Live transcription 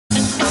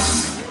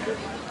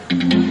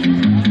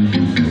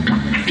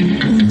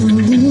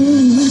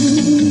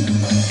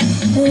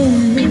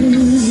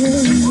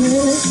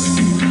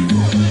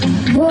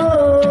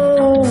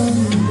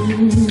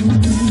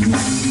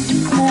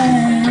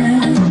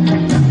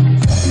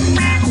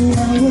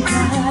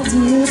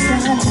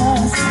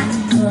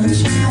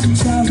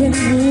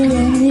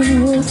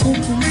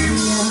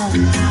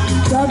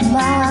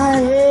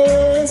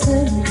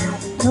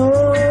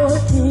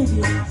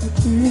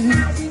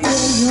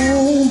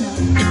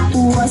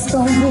just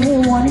only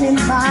one in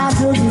my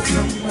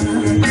beautiful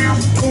mind.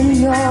 In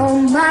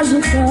your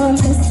magical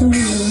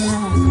history,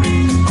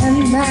 and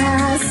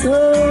my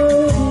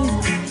soul,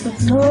 but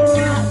no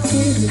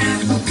activity.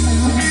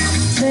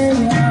 Say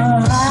your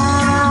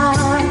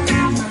eyes,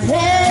 my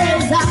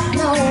head's up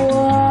no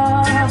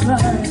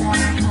over.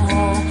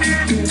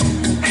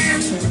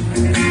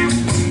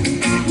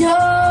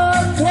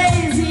 You're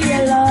crazy,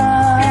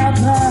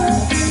 lover.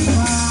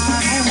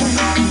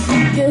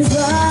 'Cause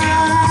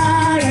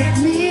all of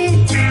me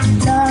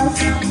love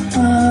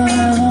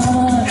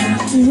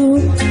you.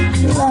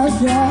 Love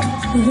your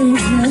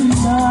face and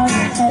all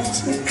your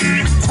actions.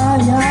 All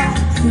your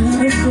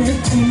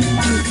perfect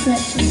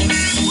imperfections.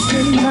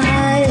 In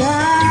my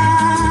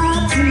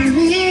heart to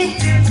me,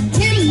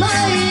 in my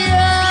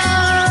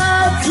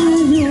heart to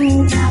you.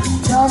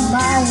 You're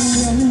my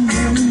end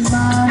and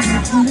my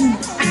beginning.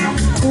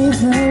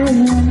 Even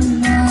when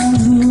I'm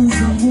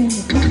losing you,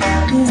 'cause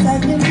I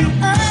can be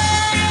ugly.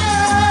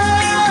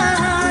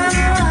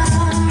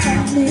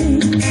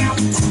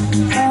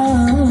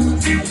 Oh,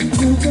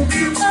 you can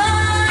be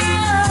ugly.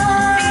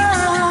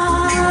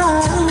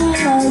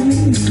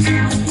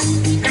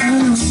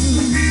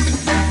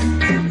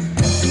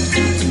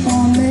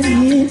 Oh,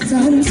 many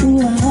times you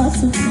have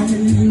to tell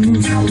you,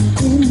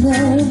 you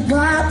know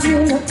what you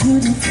look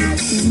beautiful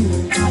too.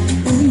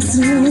 And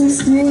so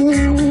sing,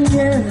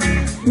 yeah.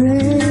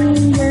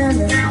 Bring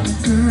every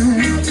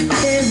time,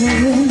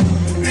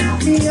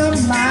 you're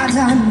my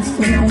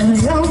downfall,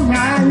 you're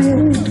my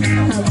new.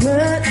 I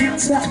work to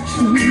touch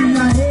you,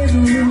 my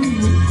every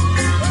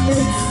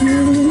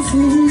it's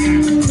you,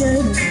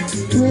 yeah.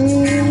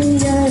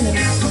 Bring every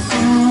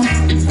time,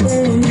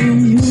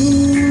 you.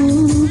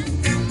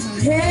 My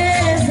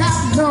head's up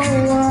no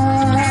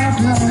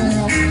water.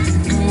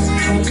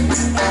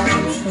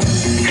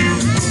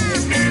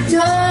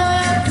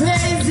 You're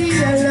crazy,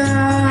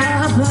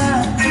 lover.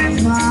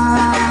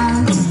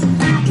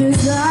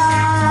 'Cause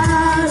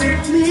all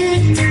of me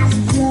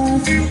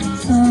love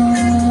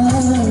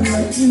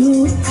you.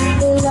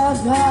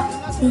 Love your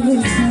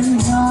face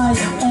and all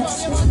your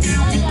actions.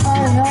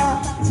 All your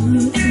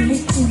beauty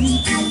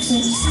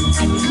imperfections.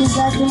 'Cause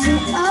I can be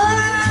ugly.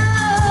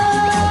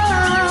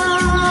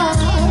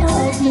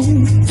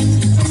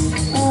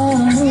 Oh,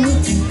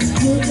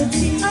 you can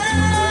be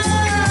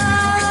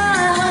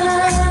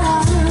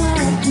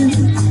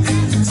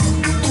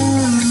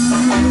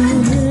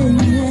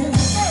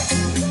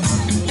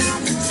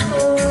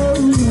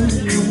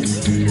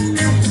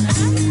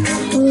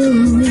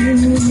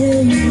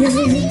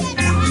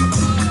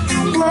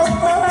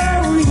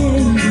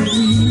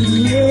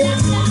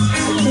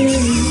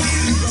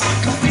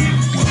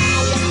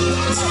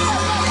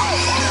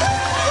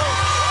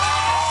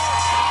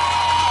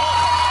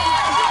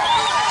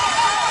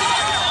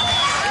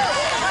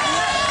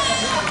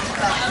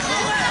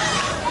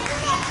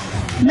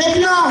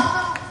Maintenant,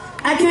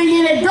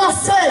 accueillez les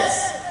danseuses.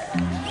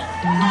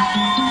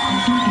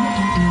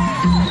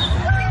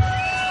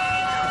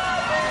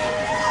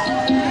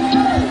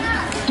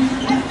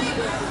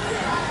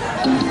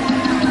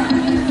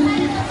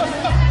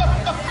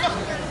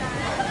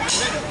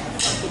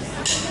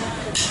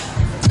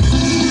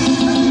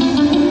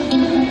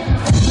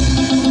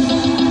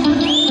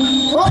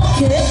 Ok.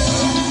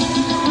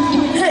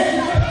 Hey.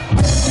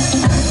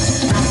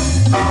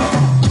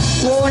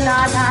 Oh na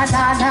na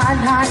na na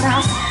na na.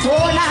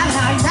 Oh na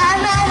na na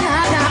na na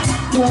na.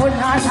 Oh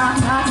na na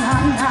na na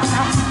na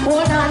na.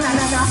 Oh na na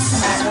na na.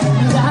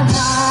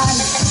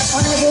 On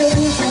est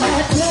venu pour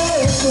être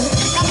heureux.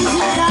 La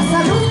musique ça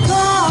nous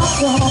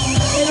comprend.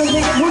 Et nous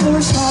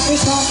voulons chanter,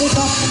 chanter,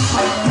 chanter.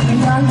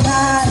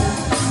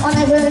 On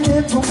est venu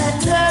pour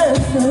être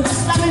heureux.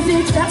 La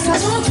musique ça nous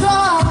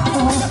comprend.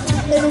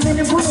 Et nous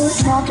voulons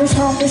chanter,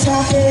 chanter,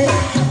 chanter.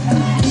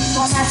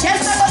 On a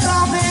chest dans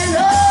ton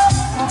vélo.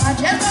 On a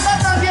chest dans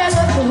ton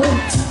vélo.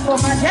 On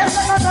a chest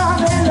dans ton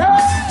vélo.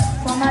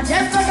 On a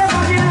chest dans ton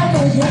vélo.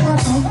 J'ai pas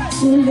tant.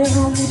 Tous les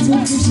hommes qui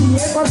sont ici,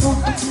 j'ai pas tant.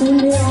 Tous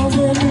les hommes qui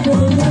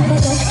sont ici, j'ai pas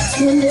tant.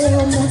 Tous les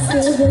hommes qui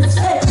sont ici.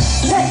 Hey,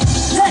 hey,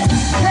 hey,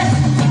 hey.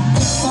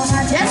 On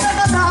a chest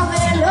dans ton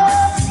vélo.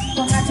 On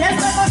a chest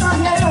dans ton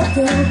vélo.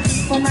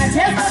 On a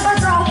chest dans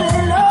ton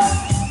vélo.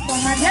 On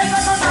a chest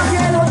dans ton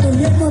vélo.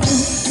 J'ai pas tant.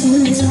 Tous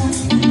les hommes.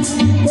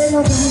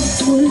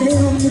 Tous les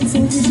hommes qui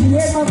sont ici,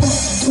 j'ai pas tant.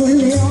 Tous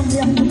les hommes qui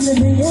sont ici,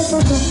 j'ai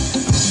pas tant.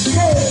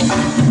 Hey.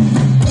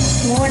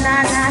 Oh na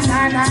na na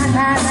na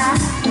na na.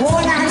 Oh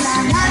na na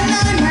na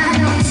na na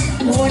na.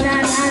 Oh na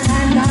na na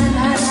na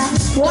na na.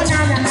 Oh na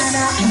na na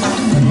na.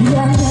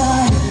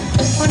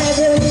 On est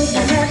venu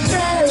pour être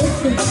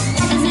heureux.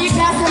 La musique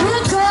a fait le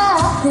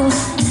corps.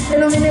 Et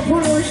l'on vient pour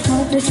nous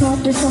chanter,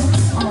 chanter, chanter.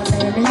 On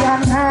est les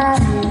Yana.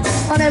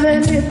 On est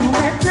venu pour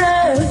être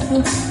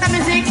heureux. La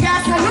musique a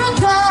fait le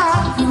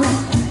corps.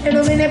 Et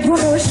l'on vient pour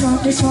nous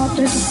chanter,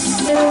 chanter.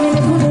 Et l'on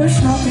vient pour nous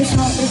chanter,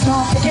 chanter,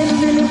 chanter. Et l'on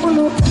vient pour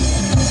nous.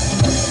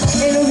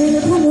 Et l'on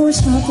vient pour nous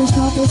chanter,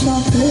 chanter,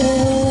 chanter.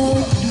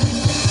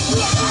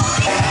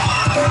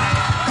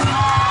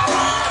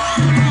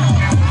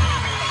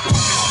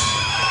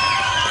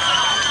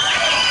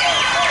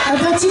 Un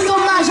petit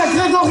hommage à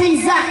Grégory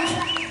Isaac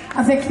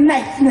avec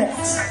Night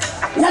Nuts.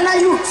 Yana,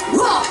 youths.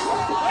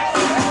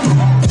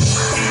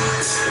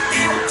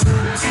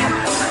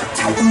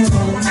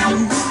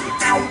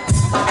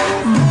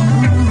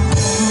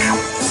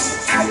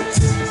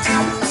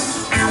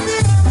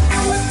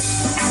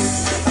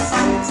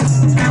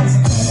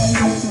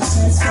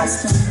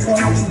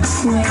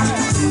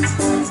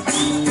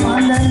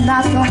 On the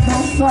knock on the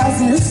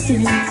fuzzy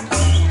street.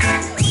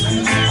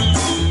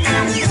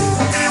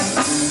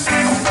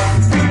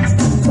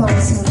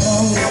 Cause you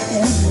know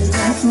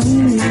everything from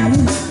me.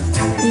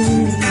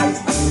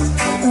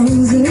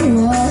 Those who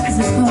was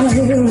all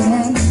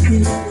around me.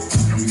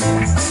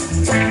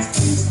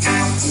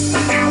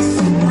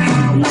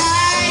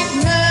 Night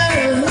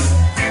nurse.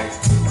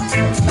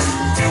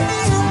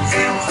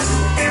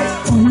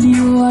 Only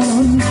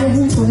one can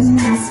bring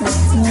me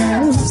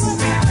sometimes.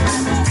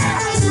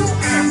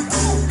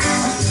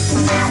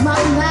 My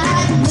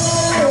night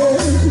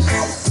nurse.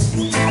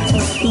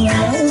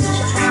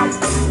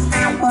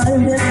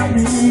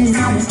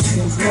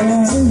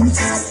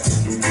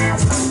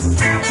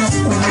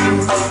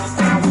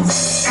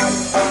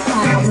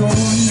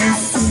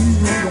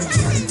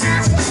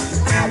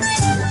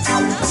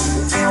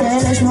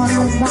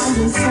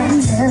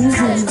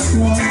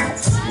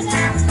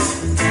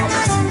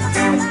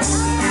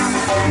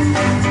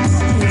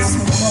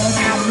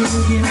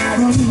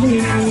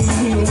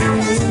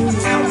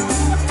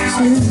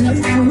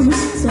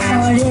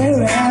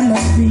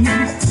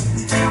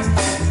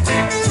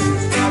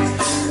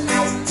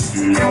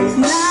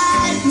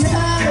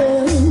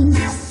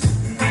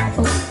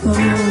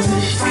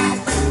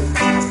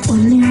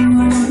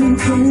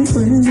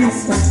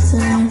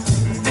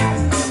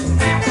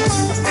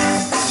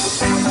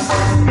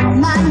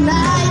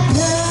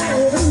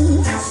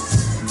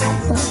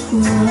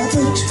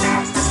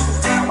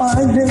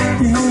 All the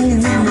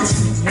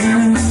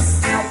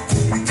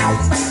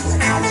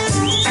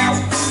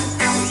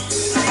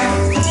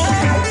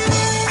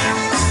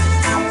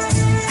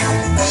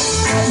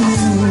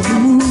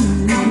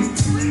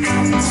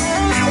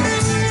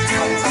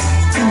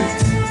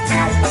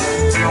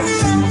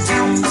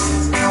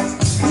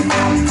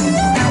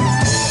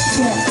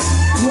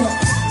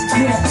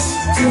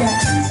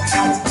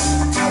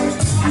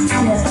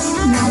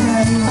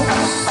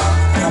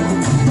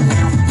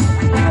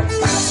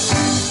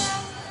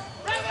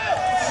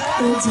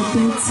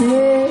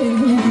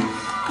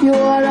you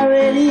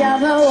already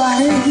have a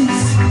wife.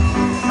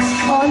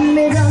 On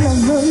me down of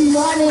the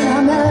morning,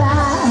 I'm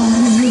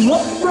alive.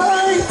 What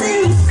pretty?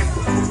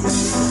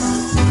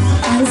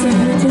 I said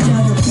that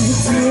you're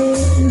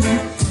pretty.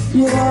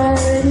 You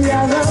already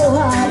have a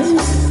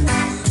wife.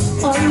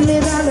 On me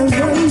down of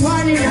the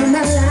morning, I'm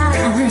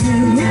alive.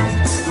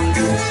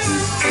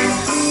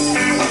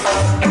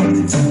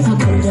 I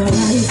put the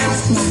light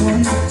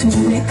to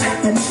wake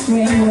up and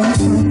pray.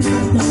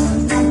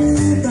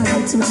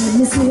 To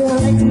miss you, I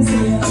can see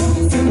you.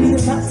 Tell me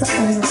about the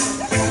oil.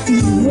 You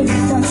really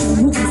got to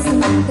look and see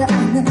that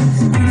I'm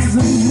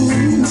for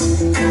you.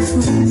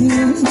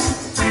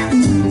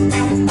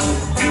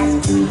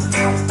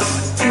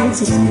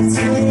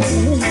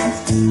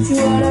 You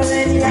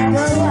already have a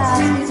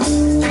wife.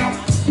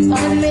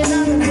 On me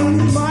down the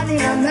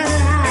morning, I'm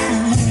alive.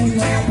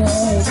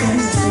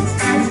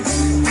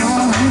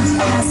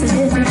 I said,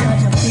 if you got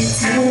your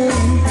pity,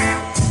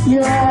 you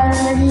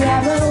already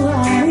have a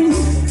wife.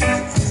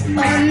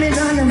 On me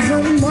down the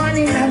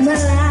morning, I'm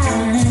alive.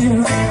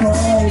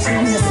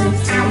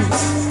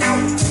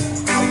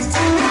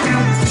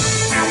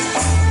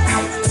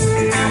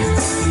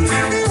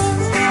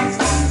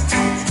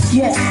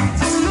 Yeah.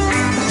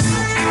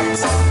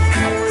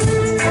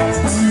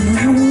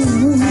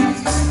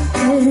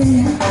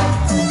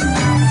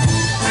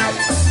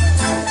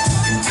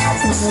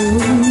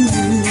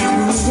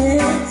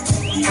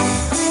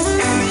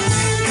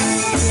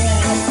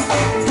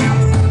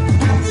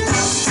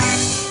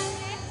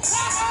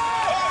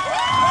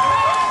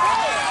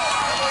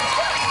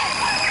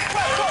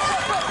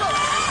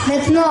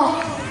 Maintenant,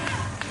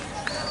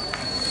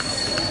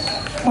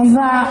 on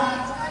va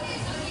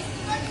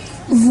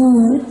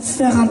vous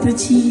faire un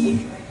petit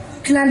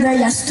clin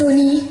d'œil à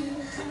Stony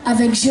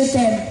avec Je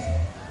t'aime.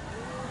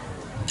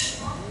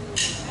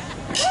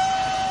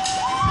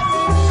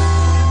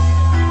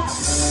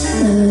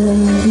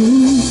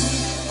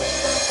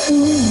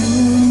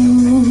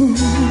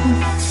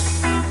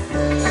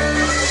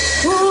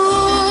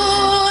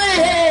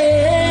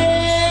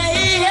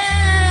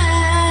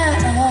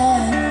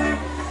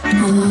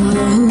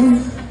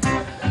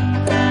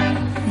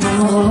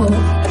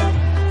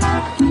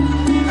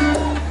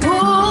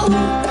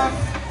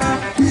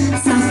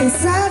 Ça fait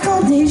 5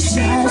 ans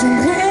déjà, je ne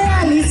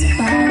réalise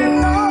pas.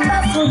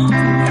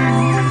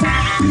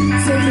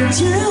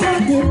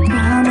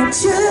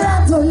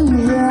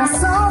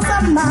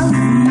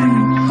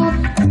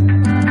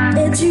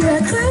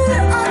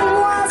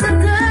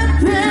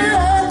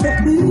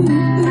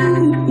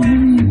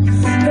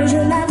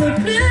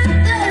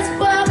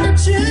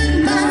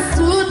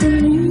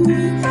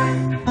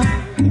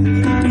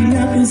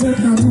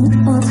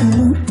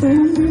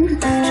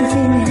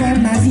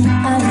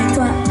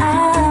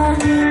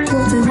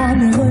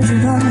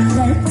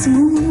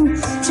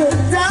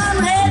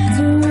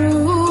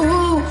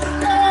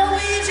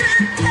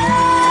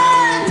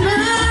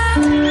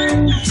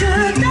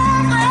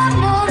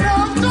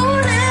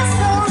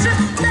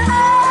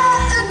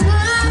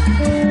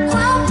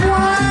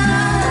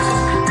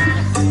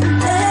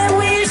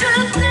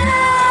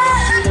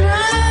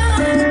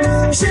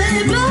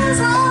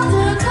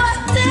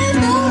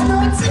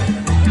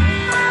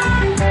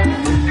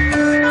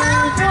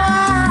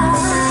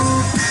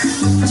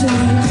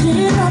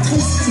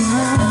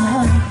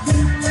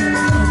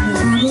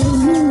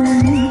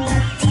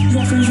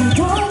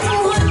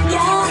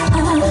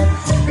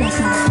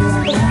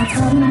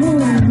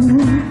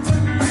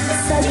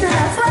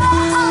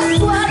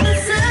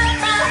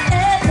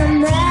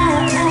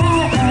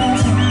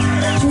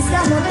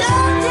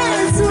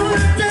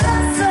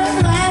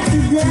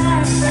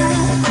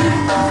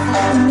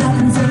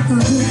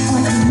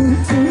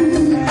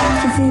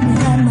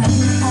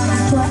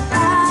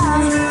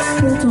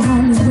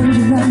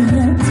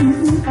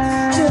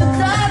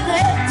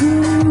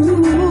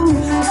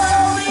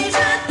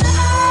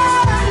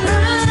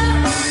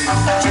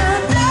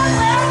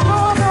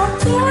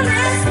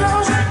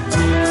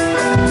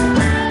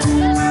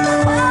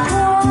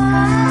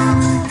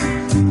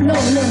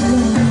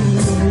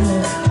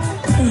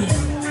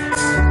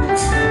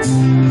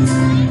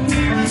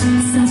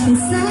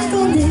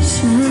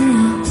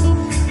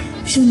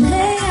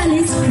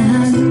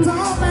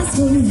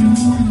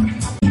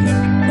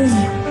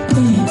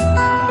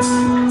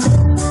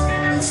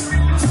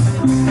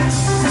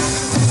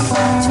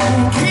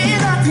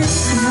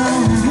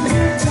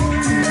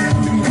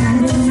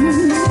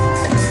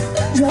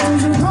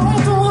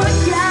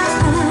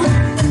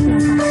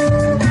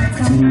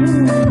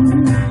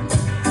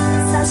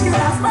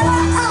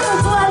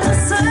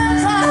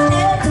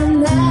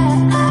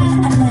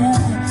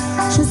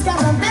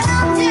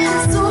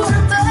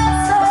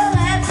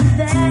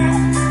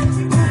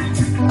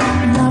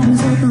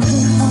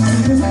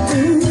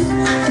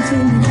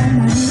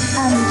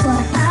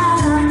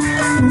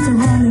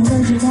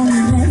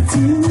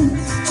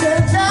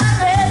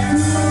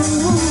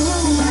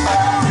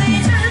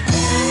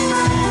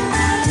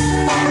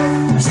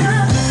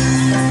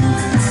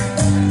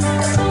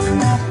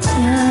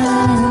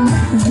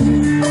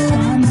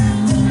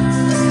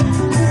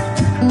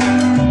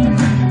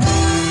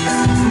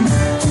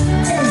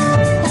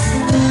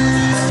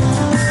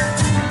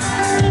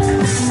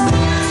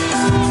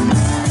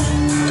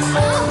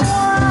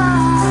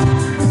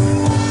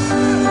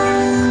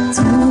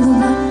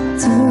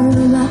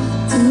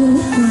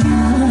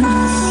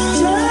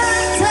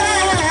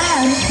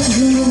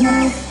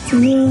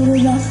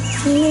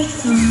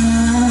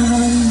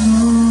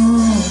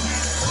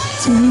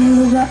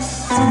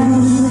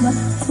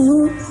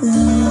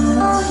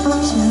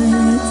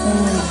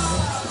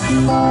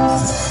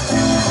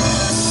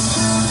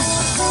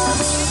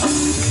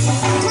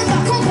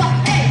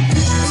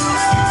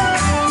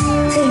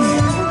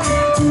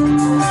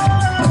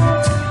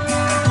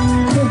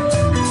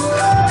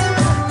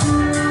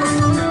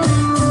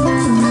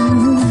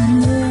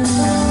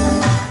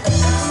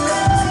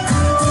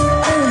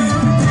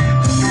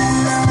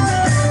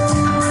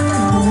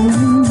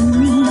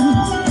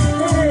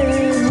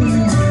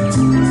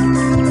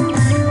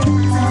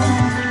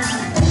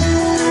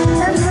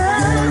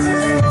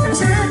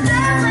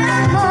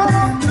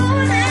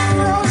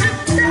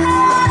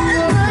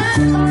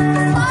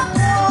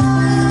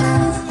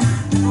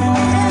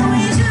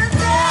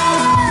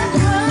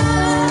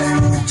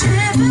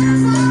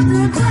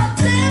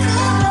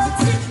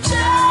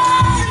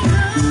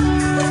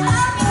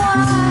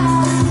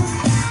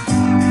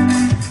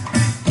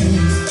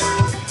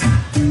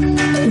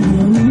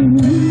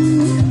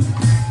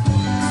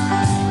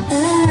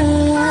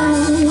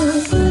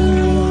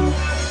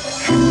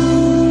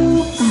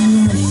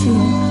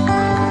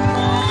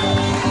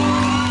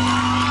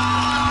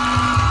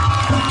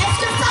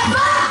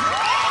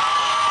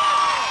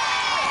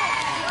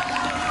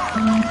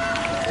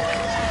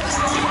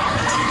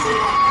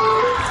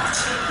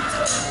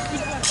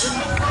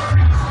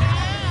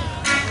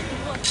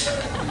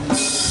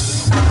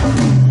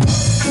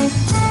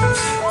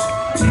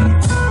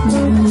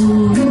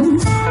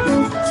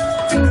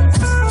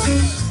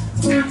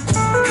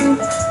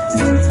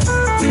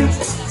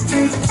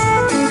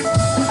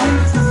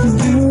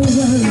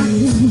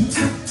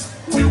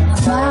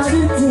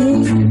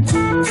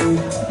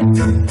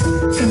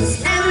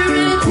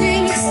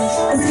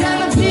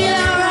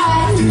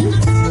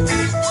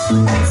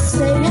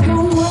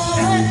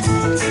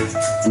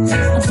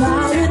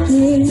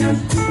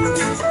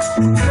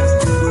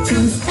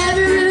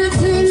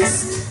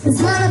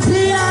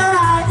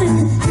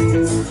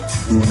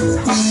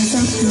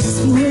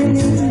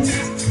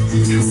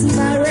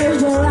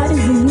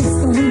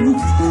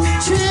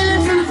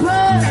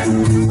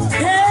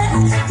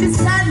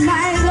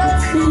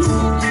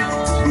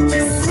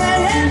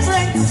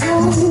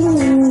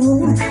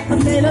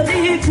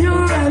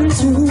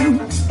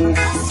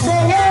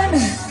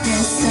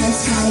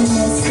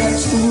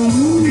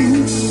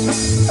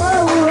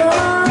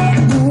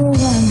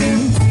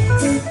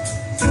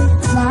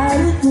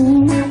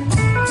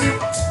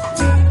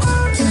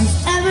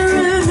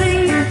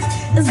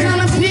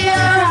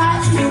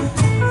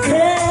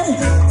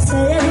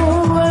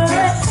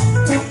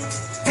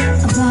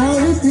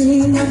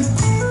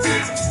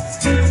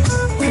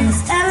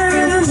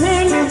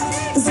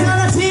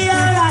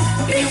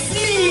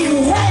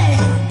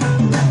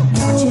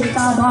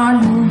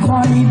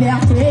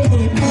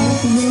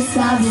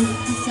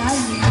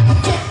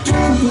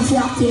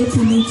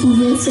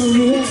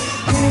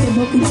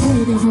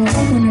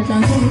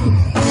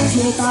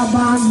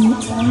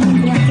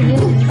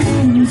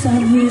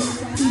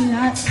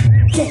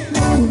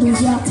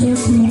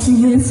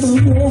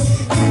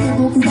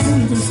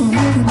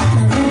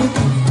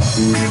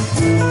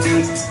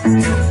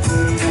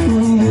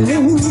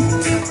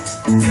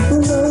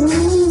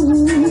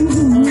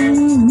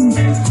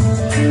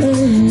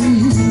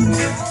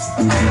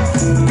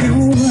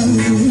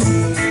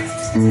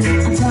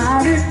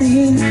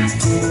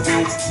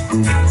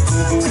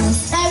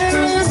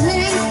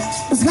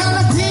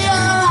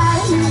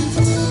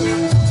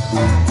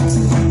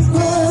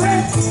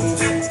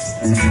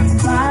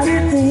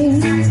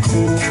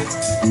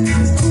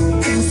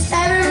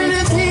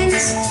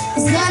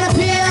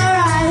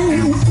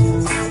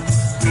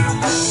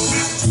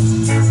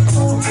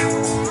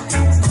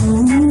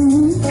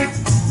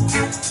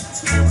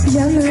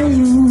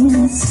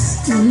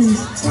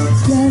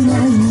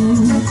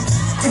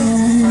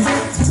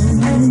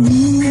 Yana,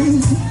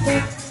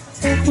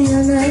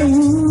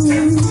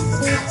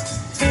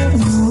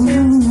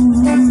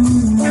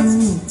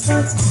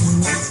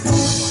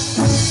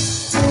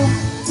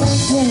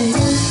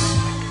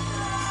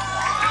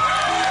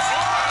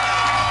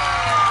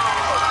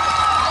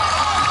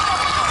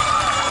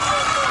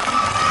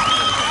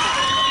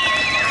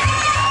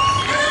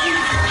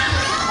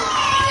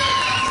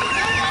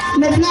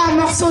 Maintenant un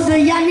morceau de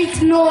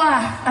Yannick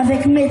Noah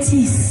avec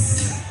Métis.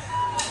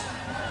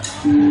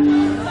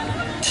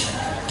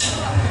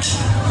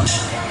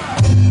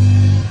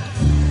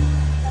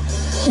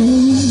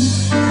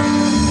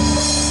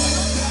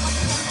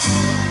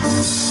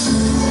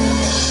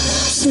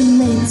 Je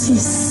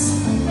métisse,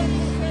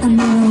 un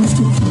mélange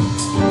de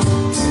couleurs,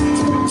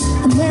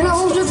 un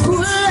mélange de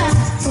couleurs.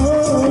 Oh,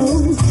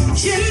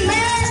 je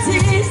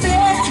métisse,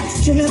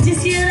 je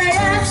métisse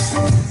l'air.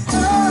 Oh,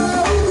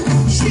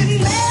 je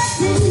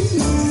métisse,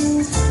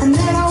 un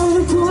mélange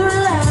de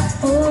couleurs.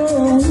 Oh,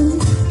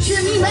 je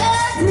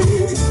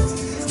métisse,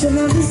 je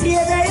métisse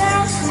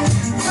l'air.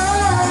 Oh,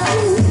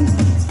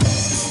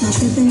 je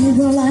suis payé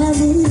dans la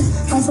vie,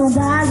 en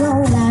soldat dans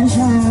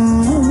l'argent.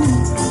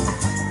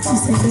 Tu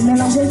sais que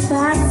mélanger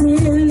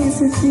facile, il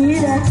suffit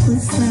d'être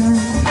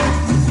simple.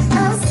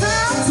 Un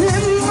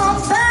sentiment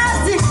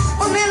basique,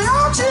 on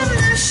mélange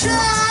le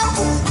chant.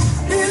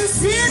 Une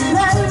si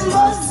belle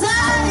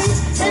mosaïque,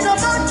 et dans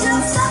mon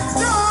cœur ça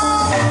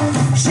tombe.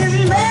 Je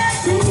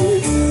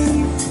médite,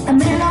 un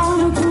mélange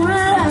de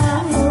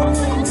couleurs.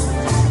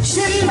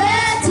 Je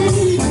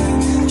médite,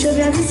 je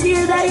viens d'ici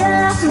et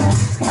d'ailleurs.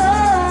 Oh,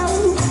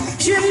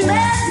 je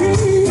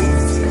médite,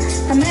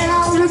 un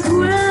mélange de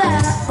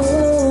couleurs. Oh,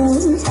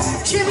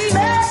 je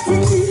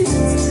médite,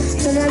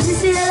 je viens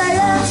d'ici et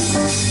d'ailleurs.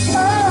 Oh,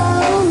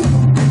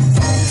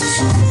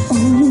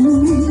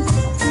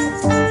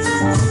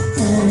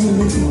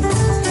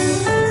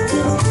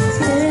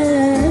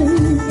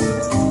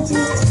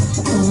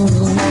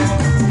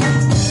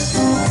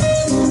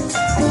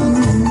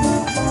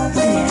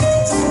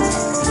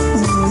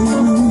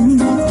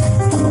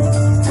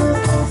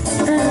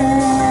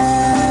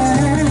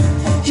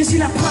 je suis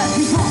la preuve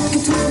vivante que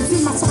tous les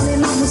humains sont les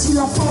larmes. Je suis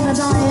l'enfant de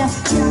derrière.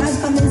 Je reste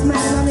comme les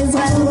semaines dans les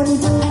vrais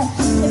moniteurs.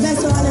 Et bien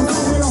sur les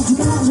vrais mélanges du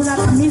corps, je la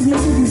mise, mais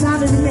c'est bizarre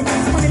de les mettre.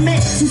 On les met,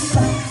 tu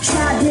sais, je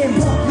fais des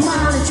bons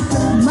mal et tu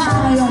peux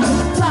mal, on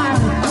peut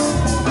parler.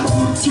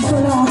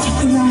 Psychologue, tu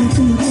peux mal,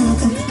 tout le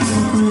monde,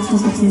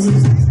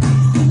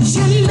 je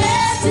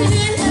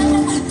médite,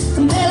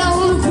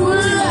 mélange de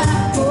couleurs.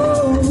 Oh,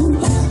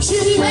 je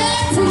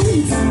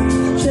médite,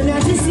 je viens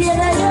d'ici et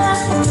d'ailleurs.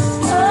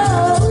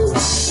 Oh,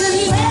 je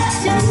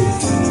médite,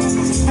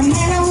 un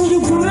mélange de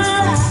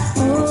couleurs.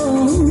 Oh,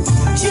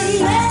 je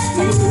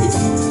médite,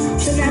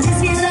 je viens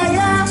d'ici et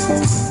d'ailleurs.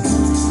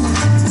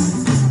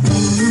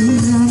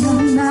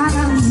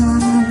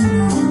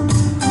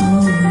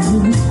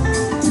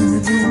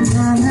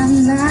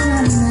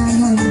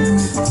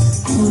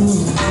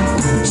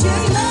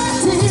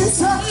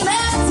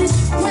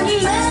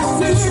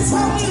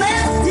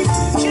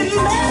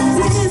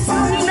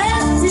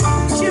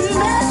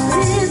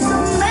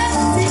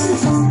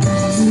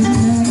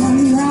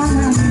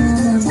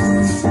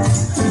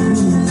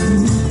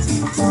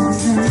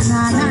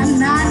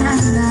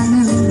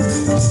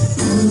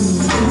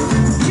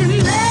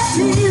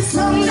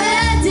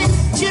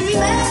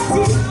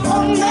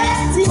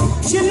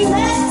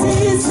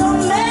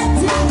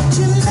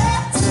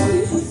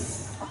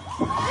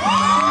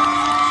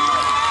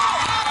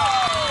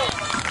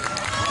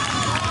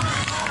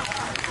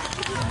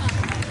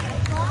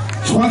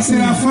 Je crois que c'est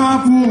la fin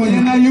pour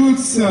Yana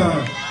YOUTHS.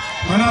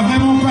 On a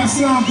vraiment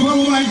passé un bon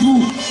moment avec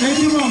vous. Et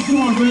tout le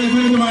monde,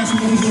 venez devant la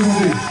seconde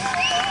seconde.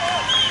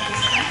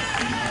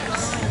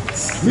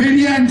 Mais il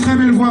y a une très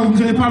belle voix, vous ne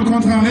direz pas le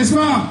contraire, n'est-ce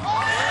pas?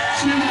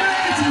 Je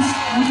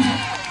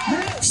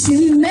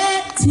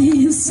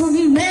métisse, on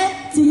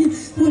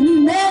métisse, on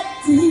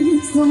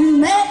métisse, on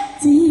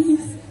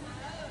métisse.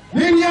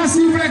 Mélia,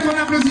 s'il vous plaît, qu'on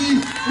applaudit.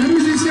 Les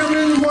musiciens,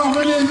 venez nous voir,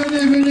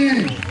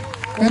 venez.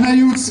 Yana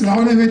YOUTHS, la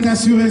relève est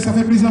assurée, ça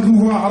fait plaisir de vous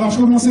voir. Alors je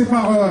commençais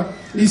par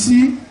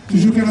ici. Tu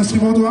joues quel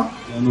instrument, toi?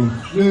 Piano.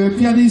 Le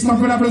pianiste, on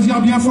peut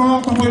l'applaudir bien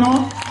fort, ton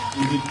prénom?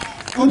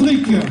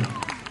 Audric.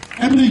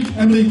 Emric,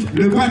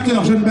 le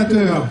batteur, jeune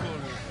batteur.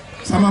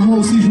 Sa maman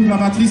aussi joue de la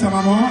batterie, sa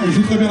maman. Elle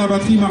joue très bien la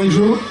batterie,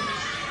 Marie-Jo.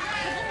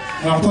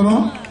 Alors ton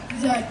nom?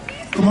 Isaac.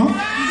 Comment?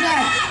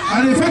 Isaac.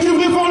 Allez, faites du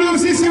bruit pour lui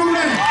aussi, s'il vous plaît.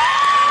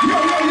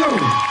 Yo.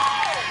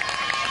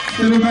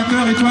 C'est le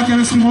batteur, et toi, quel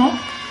instrument?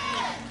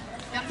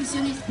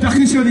 Percussionniste.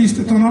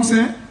 Percussionniste. Ton nom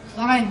c'est?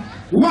 Warren.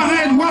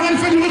 Warren,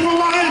 faites du bruit pour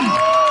Warren.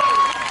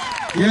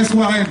 Yes,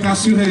 Warren, t'es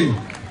assuré.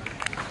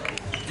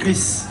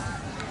 Chris,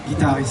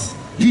 guitariste.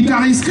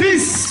 Guitariste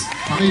Chris.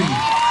 Arrive.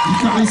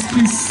 Guitariste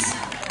Chris.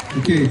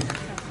 Ok.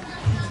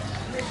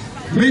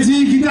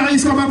 Mehdi,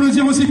 guitariste, on va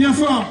applaudir aussi bien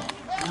fort.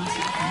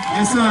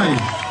 Yes, I.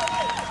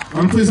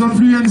 On ne présente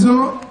plus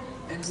Enzo.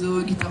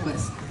 Enzo, guitare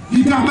basse.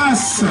 Guitare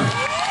basse.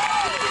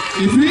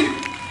 Et puis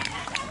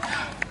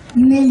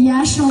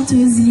Mélia,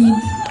 chanteuse libre.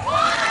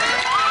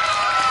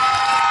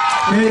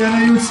 Et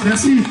Yana Youths,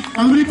 merci.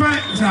 On n'oublie pas.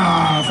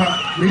 Enfin,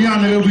 les gars,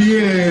 on avait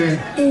oublié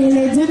les. Et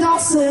les deux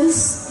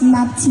danseuses,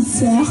 ma petite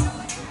sœur,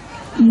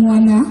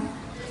 Yana,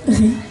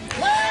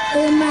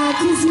 et ma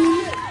cousine,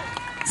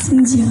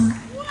 Cindira.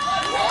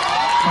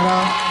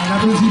 Voilà, on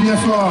applaudit bien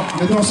fort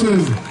les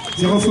danseuses.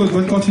 Zéro faute,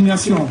 bonne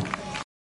continuation.